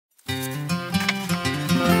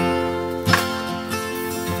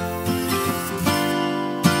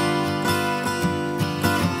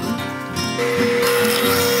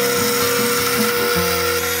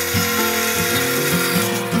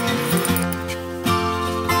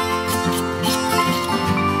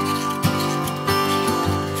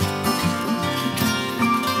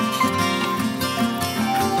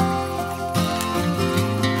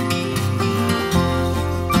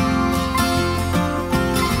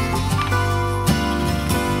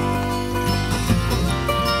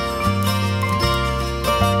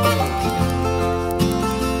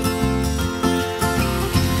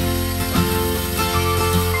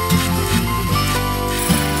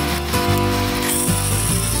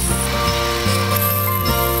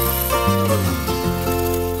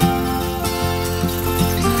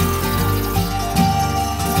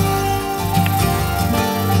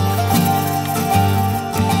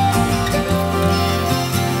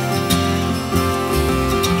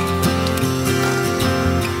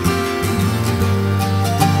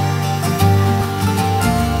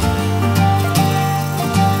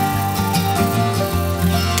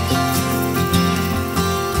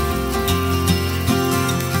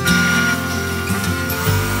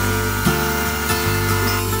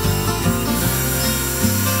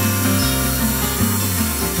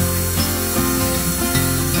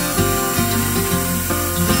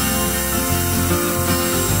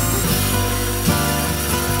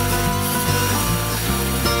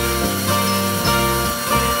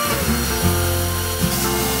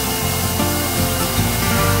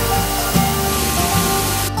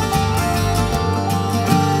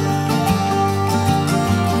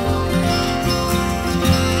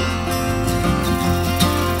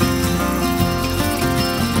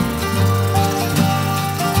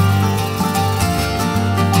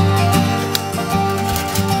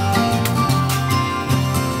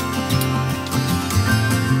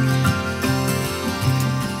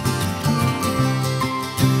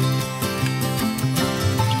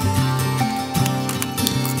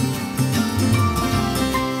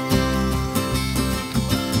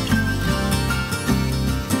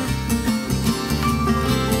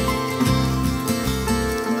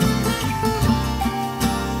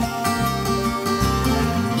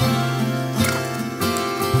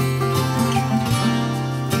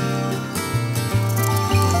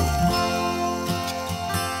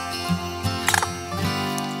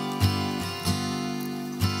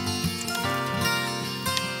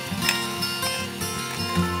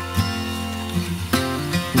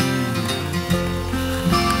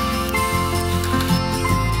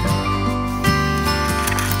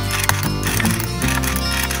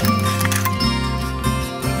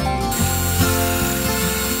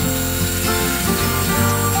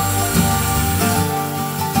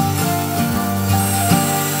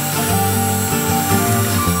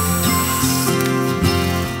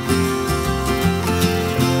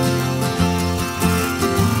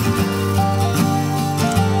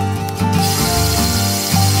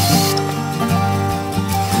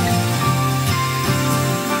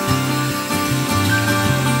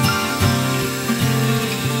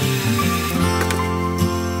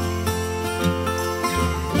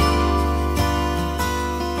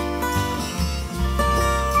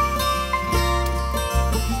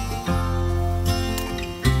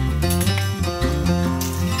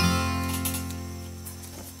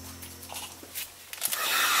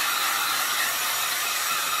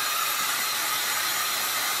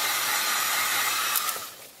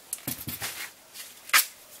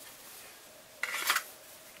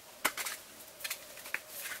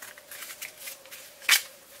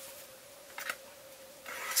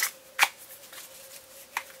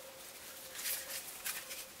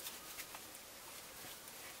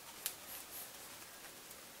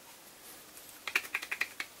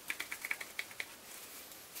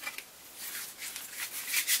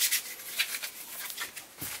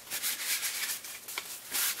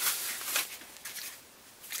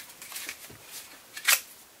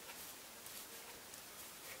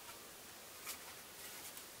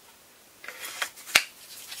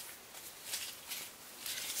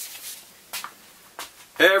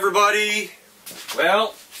Hey everybody!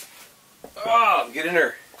 Well, get in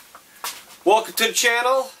there. Welcome to the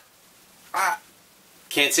channel.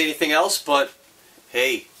 Can't say anything else, but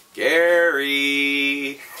hey,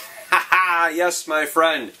 Gary. Haha, yes, my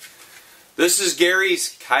friend. This is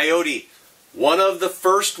Gary's Coyote. One of the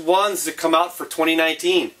first ones to come out for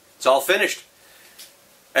 2019. It's all finished.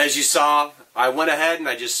 As you saw, I went ahead and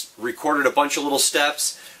I just recorded a bunch of little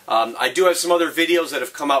steps. I do have some other videos that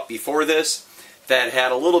have come out before this that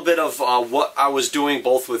had a little bit of what I was doing,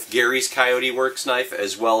 both with Gary's Coyote Works knife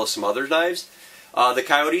as well as some other knives, the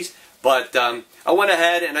Coyotes. But I went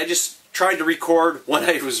ahead and I just tried to record when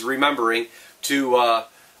I was remembering to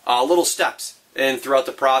little steps and throughout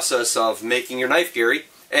the process of making your knife, Gary,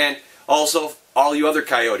 and also all you other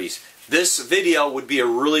Coyotes. This video would be a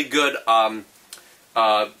really good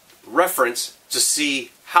reference to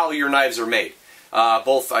see how your knives are made.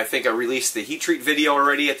 Both, I think I released the heat treat video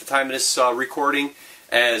already at the time of this recording,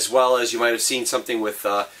 as well as you might have seen something with,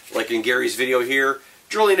 like in Gary's video here,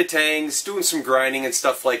 drilling the tangs, doing some grinding and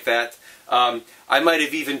stuff like that. I might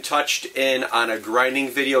have even touched in on a grinding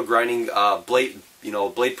video, grinding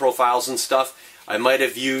blade profiles and stuff. I might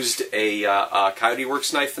have used a Coyote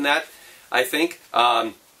Works knife in that, I think.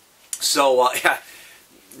 Yeah.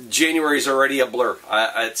 January's already a blur.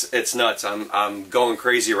 It's nuts. I'm going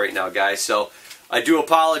crazy right now, guys. So I do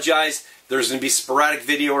apologize. There's going to be sporadic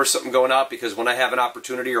video or something going out because when I have an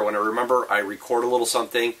opportunity or when I remember, I record a little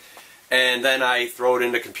something and then I throw it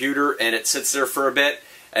in the computer and it sits there for a bit.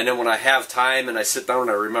 And then when I have time and I sit down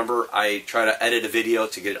and I remember, I try to edit a video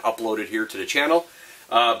to get it uploaded here to the channel.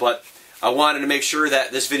 But I wanted to make sure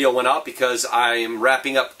that this video went out because I am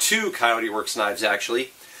wrapping up 2 Coyote Works knives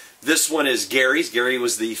actually. This one is Gary's. Gary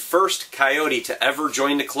was the first Coyote to ever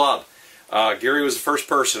join the club. Gary was the first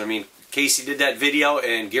person. I mean, Casey did that video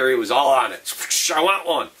and Gary was all on it. I want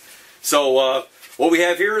one. So what we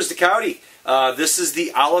have here is the Coyote. This is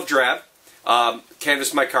the olive drab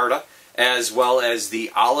canvas micarta, as well as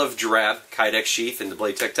the olive drab Kydex sheath and the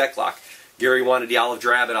Blade Tech lock. Gary wanted the olive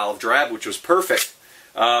drab, which was perfect.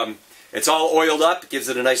 It's all oiled up. It gives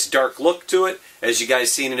it a nice dark look to it. As you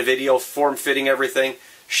guys seen in the video, form-fitting everything.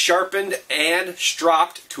 Sharpened and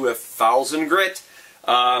stropped to 1,000 grit.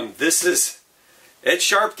 It's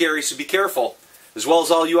sharp, Gary, so be careful. As well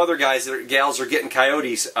as all you other guys that gals are getting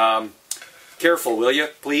Coyotes. Careful, will you,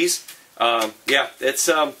 please? Yeah, it's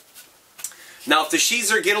now if the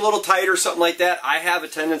sheaths get a little tight or something like that, I have a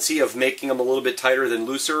tendency of making them a little bit tighter than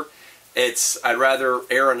looser. I'd rather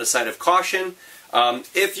err on the side of caution.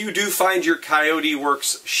 If you do find your Coyote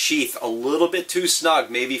Works sheath a little bit too snug,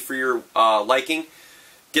 maybe for your liking,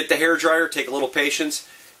 get the hair dryer, take a little patience,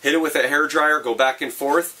 hit it with a hair dryer, go back and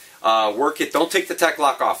forth, work it. Don't take the tech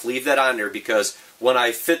lock off. Leave that on there because when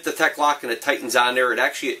I fit the tech lock and it tightens on there,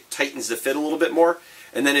 it tightens the fit a little bit more.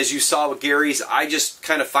 And then as you saw with Gary's, I just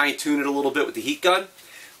kind of fine-tune it a little bit with the heat gun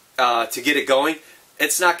to get it going.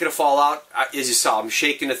 It's not going to fall out. As you saw, I'm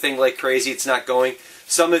shaking the thing like crazy. It's not going.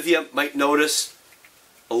 Some of you might notice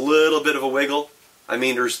a little bit of a wiggle. I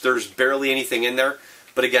mean, there's barely anything in there.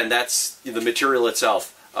 But again, that's the material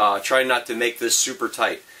itself. Try not to make this super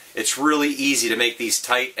tight. It's really easy to make these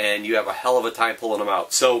tight and you have a hell of a time pulling them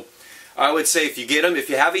out. So I would say if you get them, if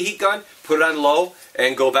you have a heat gun, put it on low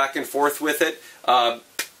and go back and forth with it.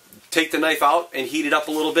 Take the knife out and heat it up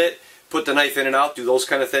a little bit. Put the knife in and out, do those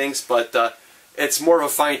kind of things. But it's more of a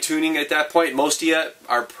fine-tuning at that point. Most of you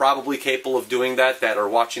are probably capable of doing that are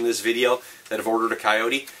watching this video, that have ordered a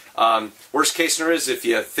Coyote. Worst case scenario is if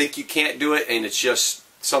you think you can't do it and it's just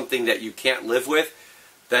something that you can't live with,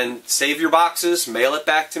 then save your boxes, mail it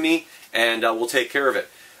back to me, and we'll take care of it.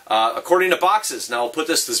 According to boxes, now I'll put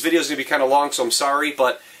this video is going to be kind of long, so I'm sorry,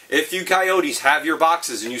 but if you Coyotes have your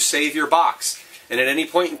boxes and you save your box, and at any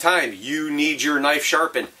point in time you need your knife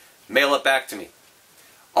sharpened, mail it back to me.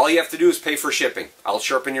 All you have to do is pay for shipping. I'll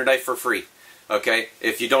sharpen your knife for free, okay,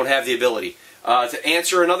 if you don't have the ability. To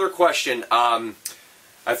answer another question, I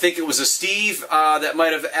think it was a Steve that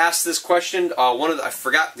might have asked this question. I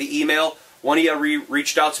forgot the email. One of you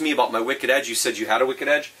reached out to me about my wicked edge. You said you had a wicked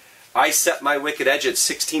edge. I set my wicked edge at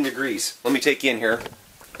 16 degrees. Let me take you in here.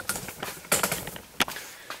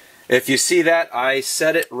 If you see that, I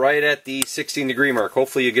set it right at the 16 degree mark.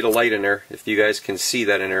 Hopefully you get a light in there. If you guys can see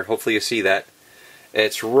that in there. Hopefully you see that.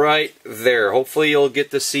 It's right there. Hopefully you'll get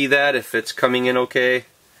to see that if it's coming in okay.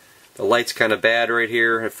 The light's kind of bad right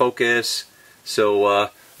here. Focus. So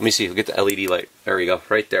let me see. We'll get the LED light. There we go.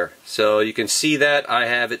 Right there. So you can see that I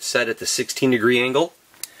have it set at the 16 degree angle.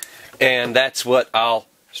 And that's what I'll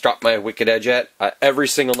strop my wicked edge at. Every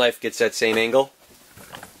single knife gets that same angle.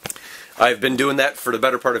 I've been doing that for the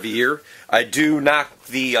better part of a year. I do knock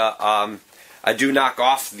the I do knock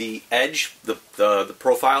off the edge, the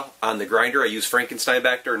profile on the grinder. I use Frankenstein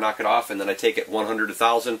back there and knock it off, and then I take it 100 to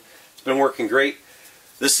 1,000. It's been working great.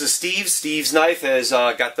 This is Steve's. Steve's knife has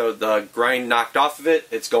got the grind knocked off of it.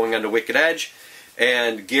 It's going onto Wicked Edge.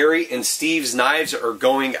 And Gary and Steve's knives are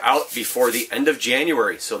going out before the end of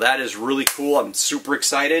January. So that is really cool. I'm super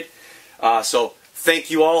excited. So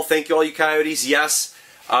thank you all. Thank you all you Coyotes. Yes,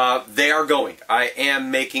 they are going. I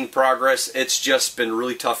am making progress. It's just been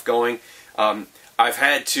really tough going. I've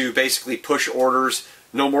had to basically push orders.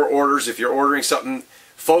 No more orders. If you're ordering something,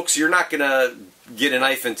 folks, you're not going to get a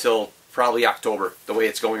knife until probably October, the way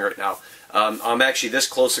it's going right now. I'm actually this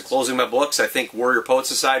close to closing my books. I think Warrior Poet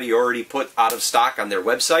Society already put out of stock on their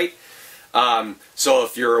website. So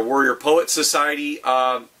if you're a Warrior Poet Society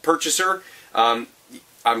purchaser, I'm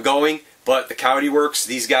going. But the Coyote Works,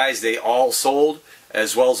 these guys, they all sold,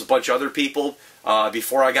 as well as a bunch of other people.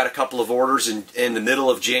 Before I got a couple of orders in the middle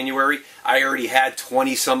of January, I already had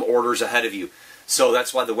 20-some orders ahead of you. So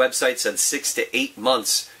that's why the website said 6 to 8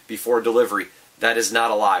 months before delivery. That is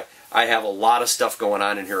not a lie. I have a lot of stuff going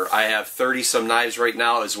on in here. I have 30-some knives right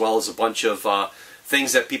now, as well as a bunch of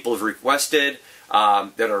things that people have requested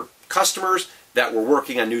that are customers that we're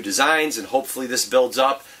working on new designs, and hopefully this builds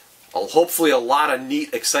up. Hopefully a lot of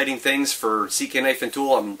neat, exciting things for CK Knife and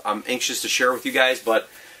Tool I'm anxious to share with you guys, but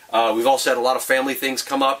we've also had a lot of family things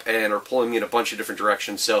come up and are pulling me in a bunch of different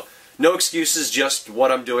directions. So no excuses, just what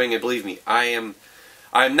I'm doing, and believe me, I'm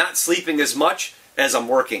not sleeping as much as I'm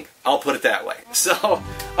working. I'll put it that way. So,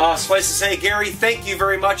 suffice to say, Gary, thank you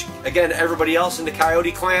very much. Again, everybody else in the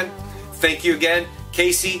Coyote clan, thank you again.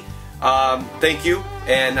 Casey, thank you.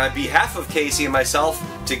 And on behalf of Casey and myself,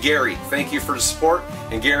 to Gary, thank you for the support.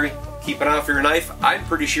 And Gary, keep an eye out for your knife. I'm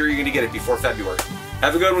pretty sure you're going to get it before February.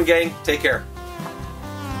 Have a good one, gang. Take care.